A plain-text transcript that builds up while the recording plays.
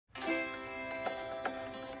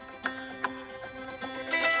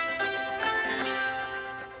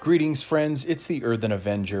Greetings friends, it's the Earthen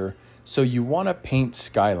Avenger. So you want to paint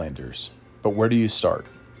Skylanders, but where do you start?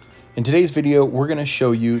 In today's video, we're going to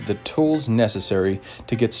show you the tools necessary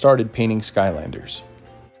to get started painting Skylanders.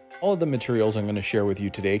 All of the materials I'm going to share with you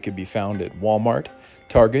today could be found at Walmart,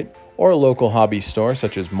 Target, or a local hobby store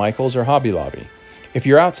such as Michael's or Hobby Lobby. If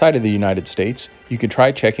you're outside of the United States, you can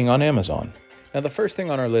try checking on Amazon. Now the first thing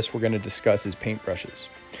on our list we're going to discuss is paintbrushes.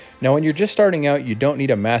 Now when you're just starting out, you don't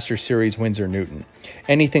need a Master Series Winsor Newton.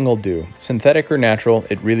 Anything will do. Synthetic or natural,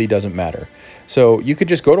 it really doesn't matter. So you could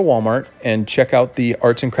just go to Walmart and check out the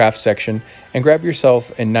arts and crafts section and grab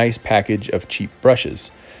yourself a nice package of cheap brushes.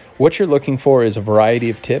 What you're looking for is a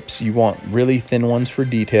variety of tips. You want really thin ones for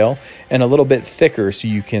detail and a little bit thicker so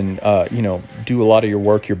you can, do a lot of your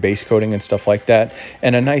work, your base coating and stuff like that,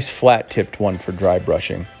 and a nice flat tipped one for dry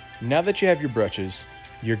brushing. Now that you have your brushes,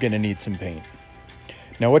 you're going to need some paint.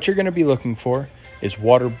 Now what you're going to be looking for is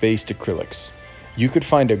water-based acrylics. You could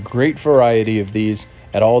find a great variety of these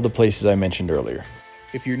at all the places I mentioned earlier.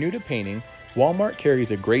 If you're new to painting, Walmart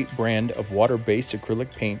carries a great brand of water-based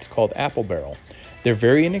acrylic paints called Apple Barrel. They're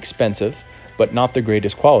very inexpensive, but not the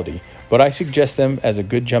greatest quality, but I suggest them as a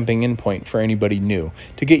good jumping in point for anybody new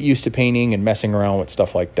to get used to painting and messing around with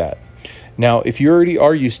stuff like that. Now, if you already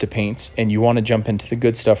are used to paints and you want to jump into the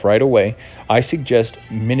good stuff right away, I suggest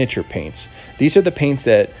miniature paints. These are the paints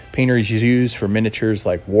that painters use for miniatures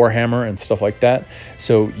like Warhammer and stuff like that.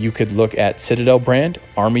 So you could look at Citadel brand,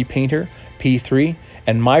 Army Painter, P3,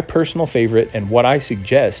 and my personal favorite and what I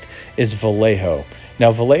suggest is Vallejo.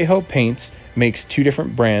 Now, Vallejo paints makes two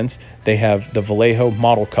different brands. They have the Vallejo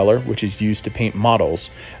model color, which is used to paint models.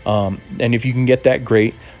 And if you can get that,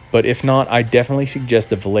 great. But if not, I definitely suggest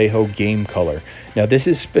the Vallejo game color. Now, this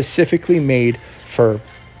is specifically made for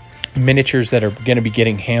miniatures that are going to be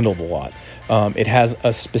getting handled a lot. It has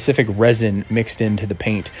a specific resin mixed into the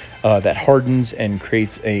paint that hardens and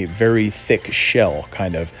creates a very thick shell,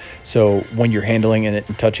 kind of. So when you're handling it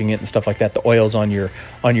and touching it and stuff like that, the oils on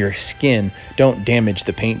your skin don't damage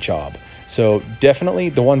the paint job. So definitely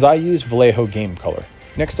the ones I use, Vallejo game color.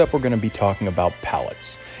 Next up, we're going to be talking about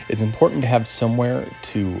palettes. It's important to have somewhere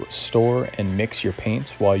to store and mix your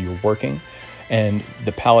paints while you're working, and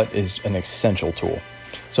the palette is an essential tool.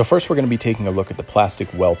 So first, we're going to be taking a look at the plastic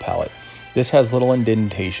well palette. This has little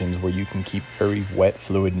indentations where you can keep very wet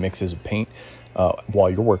fluid mixes of paint while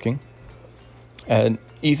you're working. And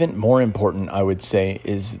even more important, I would say,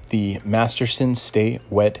 is the Masterson Stay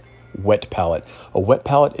Wet palette. A wet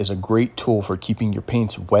palette is a great tool for keeping your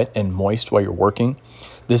paints wet and moist while you're working.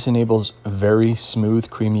 This enables very smooth,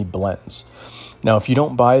 creamy blends. Now, if you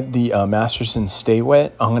don't buy the Masterson Stay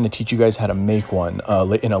Wet, I'm going to teach you guys how to make one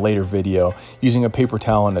in a later video using a paper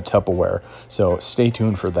towel and a Tupperware. So stay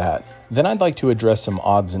tuned for that. Then I'd like to address some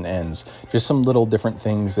odds and ends, just some little different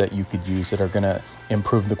things that you could use that are going to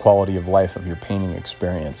improve the quality of life of your painting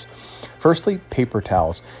experience. Firstly, paper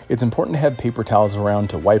towels. It's important to have paper towels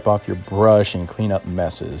around to wipe off your brush and clean up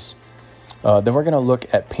messes. Then we're going to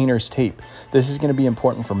look at painter's tape. This is going to be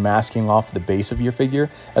important for masking off the base of your figure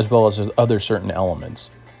as well as other certain elements.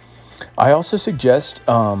 I also suggest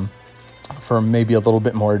for maybe a little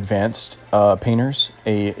bit more advanced painters,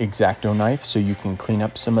 a X-Acto knife so you can clean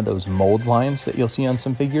up some of those mold lines that you'll see on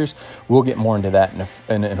some figures. We'll get more into that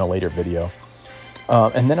in a later video.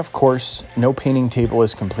 And then of course, no painting table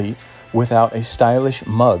is complete without a stylish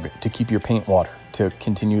mug to keep your paint water, to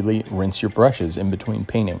continually rinse your brushes in between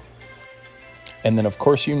painting. And then of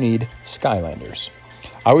course you need Skylanders.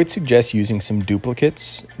 I would suggest using some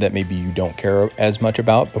duplicates that maybe you don't care as much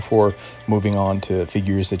about before moving on to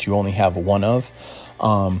figures that you only have one of.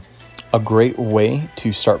 A great way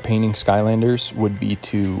to start painting Skylanders would be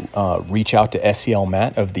to reach out to SCL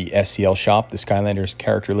Matt of the SCL shop, the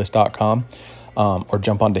SkylandersCharacterList.com, or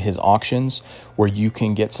jump onto his auctions where you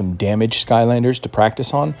can get some damaged Skylanders to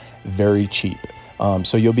practice on very cheap.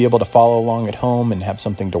 So you'll be able to follow along at home and have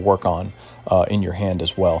something to work on in your hand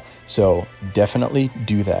as well. So definitely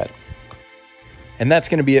do that. And that's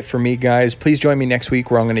going to be it for me, guys. Please join me next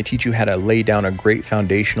week where I'm going to teach you how to lay down a great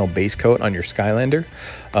foundational base coat on your Skylander.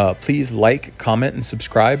 Please like, comment, and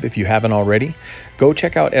subscribe if you haven't already. Go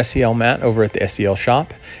check out SCL Matt over at the SCL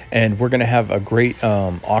shop. And we're going to have a great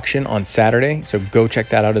auction on Saturday. So go check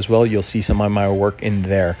that out as well. You'll see some of my work in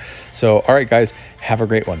there. So, all right, guys, have a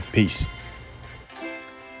great one. Peace.